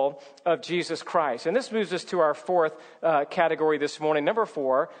gospel of Jesus Christ. And this moves us to our fourth category this morning. Number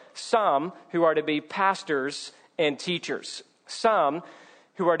 4, some who are to be pastors and teachers. Some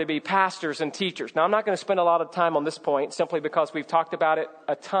who are to be pastors and teachers. Now, I'm not going to spend a lot of time on this point simply because we've talked about it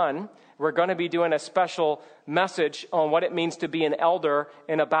a ton. We're going to be doing a special message on what it means to be an elder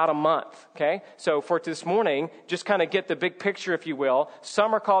in about a month, okay? So for this morning, just kind of get the big picture, if you will.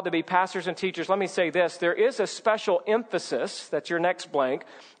 Some are called to be pastors and teachers. Let me say this. There is a special emphasis, that's your next blank,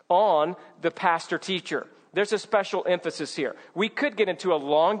 on the pastor-teacher. There's a special emphasis here. We could get into a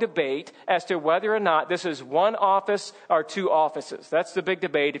long debate as to whether or not this is one office or two offices. That's the big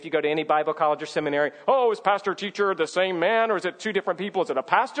debate if you go to any Bible college or seminary. Oh, is pastor teacher the same man, or is it two different people? Is it a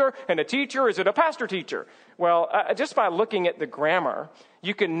pastor and a teacher? Is it a pastor teacher? Well, just by looking at the grammar,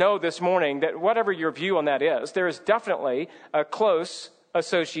 you can know this morning that whatever your view on that is, there is definitely a close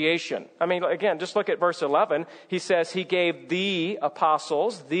association. I mean, again, just look at verse 11. He says he gave the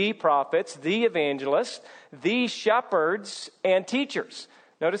apostles, the prophets, the evangelists, the shepherds, and teachers.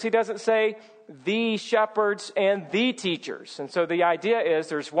 Notice he doesn't say the shepherds and the teachers. And so the idea is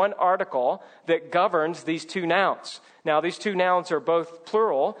there's one article that governs these two nouns. Now, these two nouns are both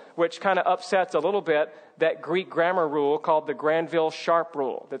plural, which kind of upsets a little bit that Greek grammar rule called the Granville-Sharp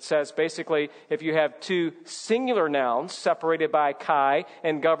rule, that says basically if you have two singular nouns separated by chi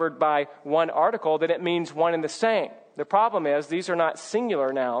and governed by one article, then it means one and the same. The problem is these are not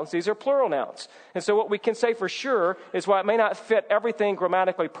singular nouns, these are plural nouns. And so what we can say for sure is while it may not fit everything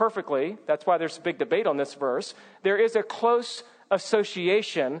grammatically perfectly, that's why there's a big debate on this verse, there is a close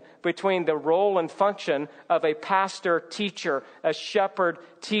association between the role and function of a pastor-teacher, a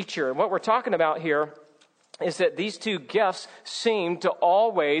shepherd-teacher. And what we're talking about here is that these two gifts seem to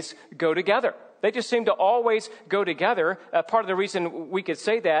always go together. They just seem to always go together. Part of the reason we could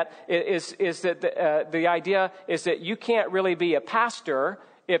say that is that the idea is that you can't really be a pastor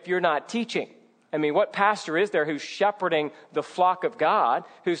if you're not teaching. I mean, what pastor is there who's shepherding the flock of God,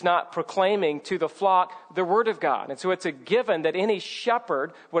 who's not proclaiming to the flock the word of God? And so it's a given that any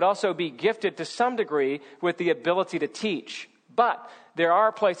shepherd would also be gifted to some degree with the ability to teach. But there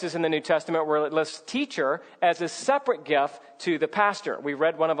are places in the New Testament where it lists teacher as a separate gift to the pastor. We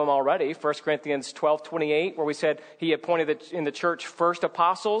read one of them already, 1 Corinthians 12:28, where we said he appointed in the church first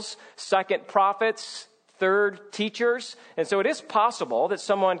apostles, second prophets, third teachers. And so it is possible that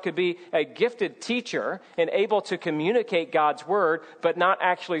someone could be a gifted teacher and able to communicate God's word, but not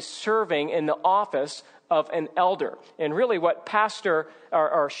actually serving in the office of an elder. And really what pastor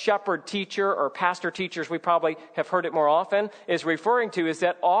or shepherd teacher or pastor teachers, we probably have heard it more often, is referring to is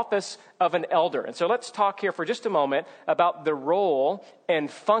that office of an elder. And so let's talk here for just a moment about the role and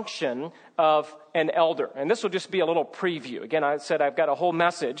function of an elder. And this will just be a little preview. Again, I said I've got a whole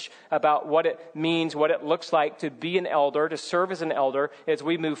message about what it means, what it looks like to be an elder, to serve as an elder as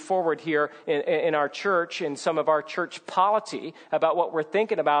we move forward here in our church, in some of our church polity, about what we're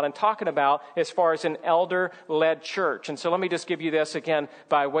thinking about and talking about as far as an elder-led church. And so let me just give you this again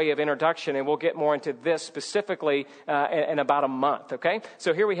by way of introduction, and we'll get more into this specifically in about a month, okay?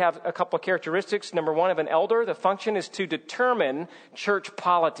 So here we have a couple of characteristics. Number one, of an elder, the function is to determine church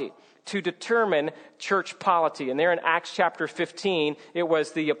polity. To determine church polity. And there in Acts chapter 15, it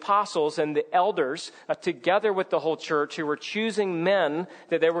was the apostles and the elders together with the whole church who were choosing men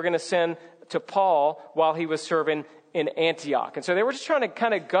that they were going to send to Paul while he was serving in Antioch. And so they were just trying to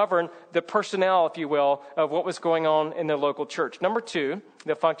kind of govern the personnel, if you will, of what was going on in the local church. Number two,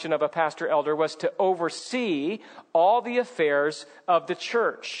 the function of a pastor elder was to oversee all the affairs of the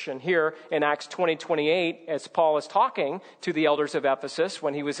church. And here in Acts 20:28, as Paul is talking to the elders of Ephesus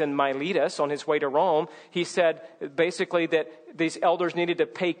when he was in Miletus on his way to Rome, he said basically that these elders needed to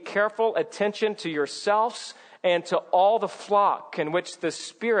pay careful attention to yourselves and to all the flock in which the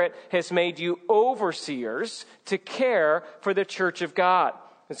Spirit has made you overseers to care for the church of God.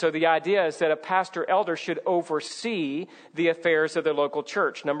 And so the idea is that a pastor elder should oversee the affairs of the local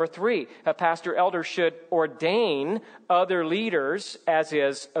church. Number three, a pastor elder should ordain other leaders as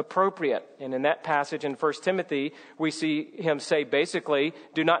is appropriate. And in that passage in 1 Timothy, we see him say basically,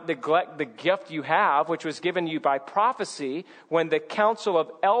 do not neglect the gift you have, which was given you by prophecy when the council of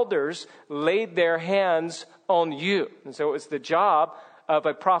elders laid their hands on you. And so it was the job of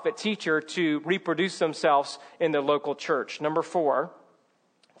a prophet teacher to reproduce themselves in the local church. Number four,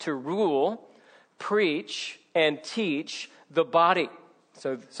 to rule, preach, and teach the body.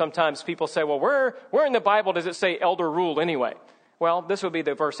 So sometimes people say, well, where in the Bible does it say elder rule anyway? Well, this would be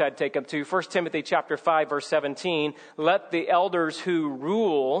the verse I'd take them to. 1 Timothy chapter 5, verse 17. Let the elders who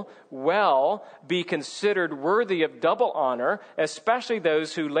rule well be considered worthy of double honor, especially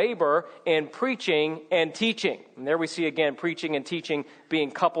those who labor in preaching and teaching. And there we see again preaching and teaching being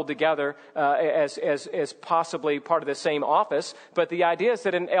coupled together as possibly part of the same office. But the idea is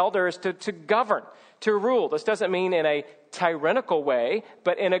that an elder is to govern, to rule. This doesn't mean in a tyrannical way,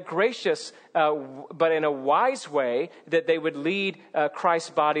 but in a gracious, but in a wise way that they would lead Christ's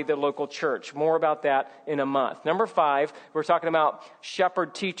body, the local church. More about that in a month. Number five, we're talking about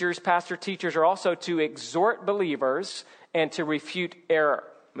shepherd teachers. Pastor teachers are also to exhort believers and to refute error.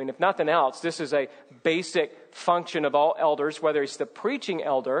 I mean, if nothing else, this is a basic function of all elders, whether he's the preaching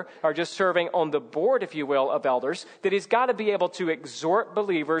elder or just serving on the board, if you will, of elders, that he's got to be able to exhort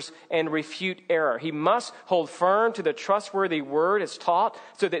believers and refute error. He must hold firm to the trustworthy word as taught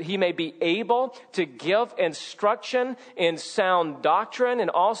so that he may be able to give instruction in sound doctrine and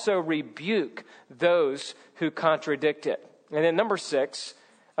also rebuke those who contradict it. And then number six,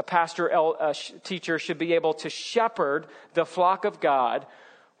 a pastor teacher should be able to shepherd the flock of God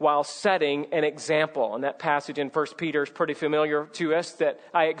while setting an example. And that passage in 1 Peter is pretty familiar to us, that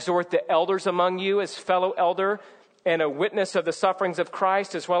I exhort the elders among you as fellow elder and a witness of the sufferings of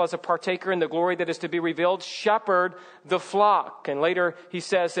Christ, as well as a partaker in the glory that is to be revealed. Shepherd the flock. And later he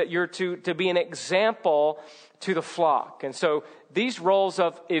says that you're to be an example to the flock. And so these roles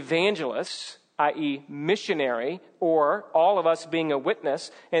of evangelists, i.e. missionary, or all of us being a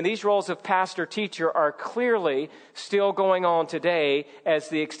witness, and these roles of pastor teacher are clearly still going on today as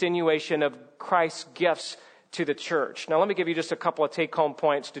the extenuation of Christ's gifts to the church. Now let me give you just a couple of take-home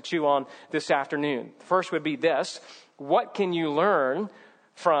points to chew on this afternoon. First would be this: what can you learn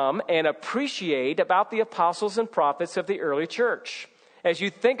from and appreciate about the apostles and prophets of the early church? As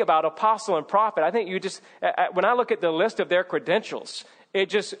you think about apostle and prophet, I think when I look at the list of their credentials, it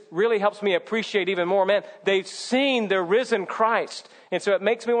just really helps me appreciate even more. Man, they've seen the risen Christ. And so it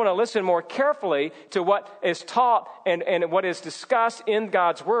makes me want to listen more carefully to what is taught and what is discussed in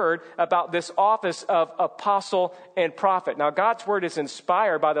God's Word about this office of apostle and prophet. Now, God's Word is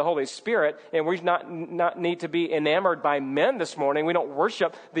inspired by the Holy Spirit, and we not need to be enamored by men this morning. We don't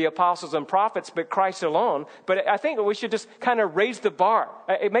worship the apostles and prophets, but Christ alone. But I think we should just kind of raise the bar.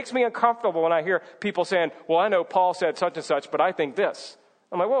 It makes me uncomfortable when I hear people saying, well, I know Paul said such and such, but I think this.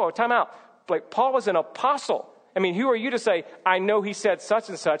 I'm like, whoa, time out. Like, Paul was an apostle. I mean, who are you to say, I know he said such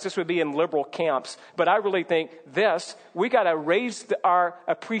and such? This would be in liberal camps. But I really think this, we got to raise our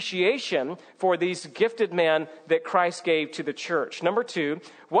appreciation for these gifted men that Christ gave to the church. Number 2,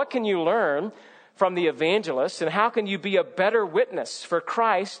 what can you learn from the evangelists, and how can you be a better witness for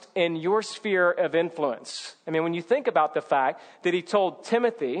Christ in your sphere of influence? I mean, when you think about the fact that he told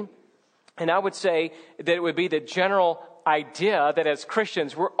Timothy, and I would say that it would be the general idea that as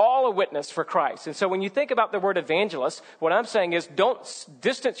Christians, we're all a witness for Christ. And so when you think about the word evangelist, what I'm saying is don't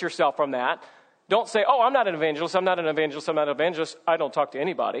distance yourself from that. Don't say, oh, I'm not an evangelist, I'm not an evangelist, I'm not an evangelist, I don't talk to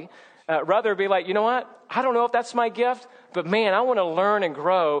anybody. Rather be like, you know what? I don't know if that's my gift, but man, I want to learn and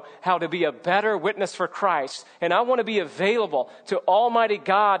grow how to be a better witness for Christ. And I want to be available to Almighty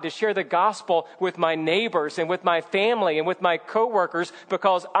God to share the gospel with my neighbors and with my family and with my coworkers,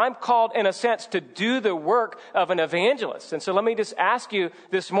 because I'm called, in a sense, to do the work of an evangelist. And so let me just ask you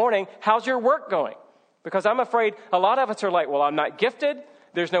this morning, how's your work going? Because I'm afraid a lot of us are like, well, I'm not gifted.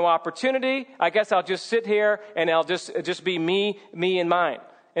 There's no opportunity. I guess I'll just sit here and I'll just be me and mine.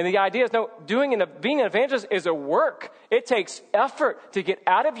 And the idea is, no, being an evangelist is a work. It takes effort to get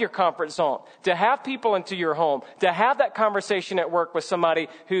out of your comfort zone, to have people into your home, to have that conversation at work with somebody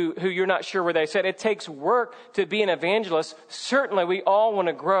who you're not sure where they said. It takes work to be an evangelist. Certainly, we all want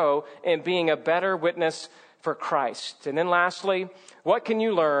to grow in being a better witness for Christ. And then lastly, what can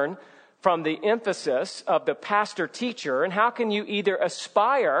you learn from the emphasis of the pastor-teacher, and how can you either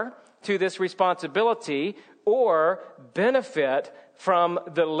aspire to this responsibility or benefit from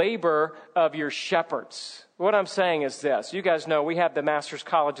the labor of your shepherds? What I'm saying is this. You guys know we have the Master's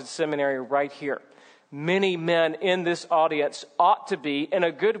College and Seminary right here. Many men in this audience ought to be, in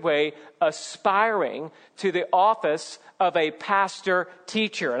a good way, aspiring to the office of a pastor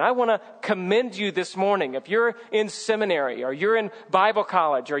teacher. And I want to commend you this morning. If you're in seminary or you're in Bible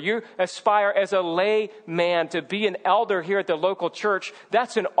college or you aspire as a lay man to be an elder here at the local church,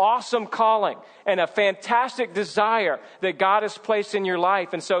 that's an awesome calling and a fantastic desire that God has placed in your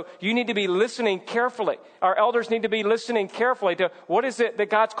life. And so you need to be listening carefully. Our elders need to be listening carefully to what is it that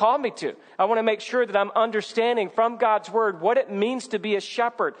God's called me to. I want to make sure that I'm understanding from God's word what it means to be a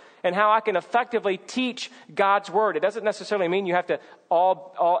shepherd and how I can effectively teach God's word. It doesn't necessarily mean you have to,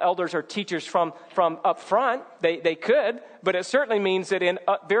 all elders are teachers from up front. They could, but it certainly means that in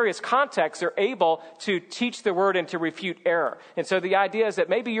various contexts, they're able to teach the word and to refute error. And so the idea is that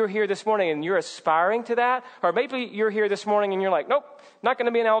maybe you're here this morning and you're aspiring to that, or maybe you're here this morning and you're like, nope, not going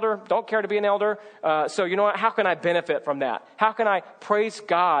to be an elder, don't care to be an elder. So you know what? How can I benefit from that? How can I praise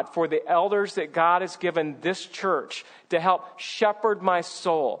God for the elders that God has given this church to help shepherd my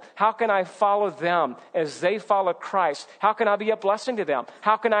soul? How can I follow them as they follow Christ? How can I be a blessing to them?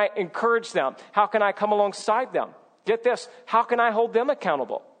 How can I encourage them? How can I come alongside them? Get this, how can I hold them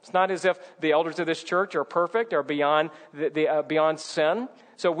accountable? It's not as if the elders of this church are perfect or beyond beyond sin.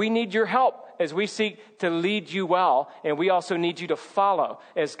 So we need your help as we seek to lead you well, and we also need you to follow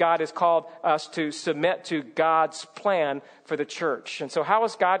as God has called us to submit to God's plan for the church. And so how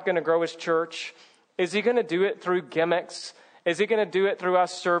is God going to grow his church? Is he going to do it through gimmicks? Is he going to do it through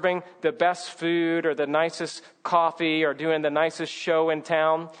us serving the best food or the nicest coffee or doing the nicest show in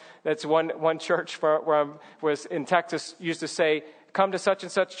town? That's one church where I was in Texas used to say, come to such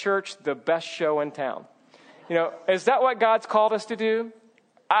and such church, the best show in town. You know, is that what God's called us to do?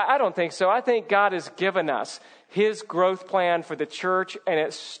 I don't think so. I think God has given us his growth plan for the church, and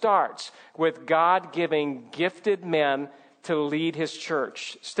it starts with God giving gifted men to lead his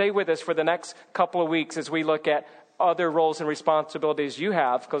church. Stay with us for the next couple of weeks as we look at other roles and responsibilities you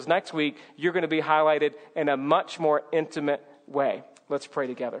have, because next week you're going to be highlighted in a much more intimate way. Let's pray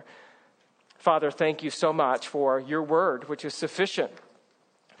together. Father, thank you so much for your word, which is sufficient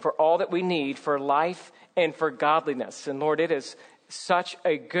for all that we need for life and for godliness. And Lord, it is such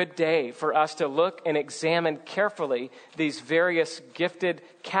a good day for us to look and examine carefully these various gifted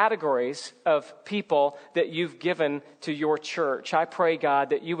categories of people that you've given to your church. I pray,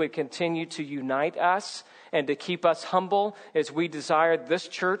 God, that you would continue to unite us and to keep us humble as we desire this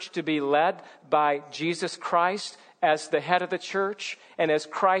church to be led by Jesus Christ as the head of the church and as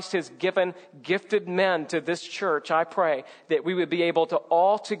Christ has given gifted men to this church, I pray that we would be able to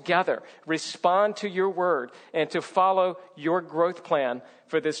all together respond to your word and to follow your growth plan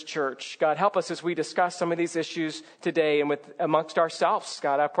for this church. God, help us as we discuss some of these issues today and amongst ourselves.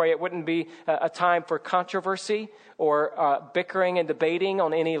 God, I pray it wouldn't be a time for controversy or bickering and debating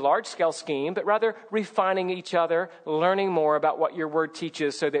on any large-scale scheme, but rather refining each other, learning more about what your word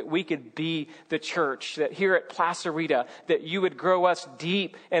teaches so that we could be the church, that here at Placerita, that you would grow us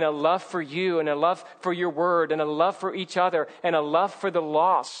deep in a love for you and a love for your word and a love for each other and a love for the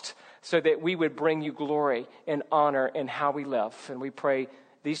lost, so that we would bring you glory and honor in how we live. And we pray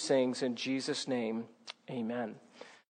these things in Jesus' name. Amen.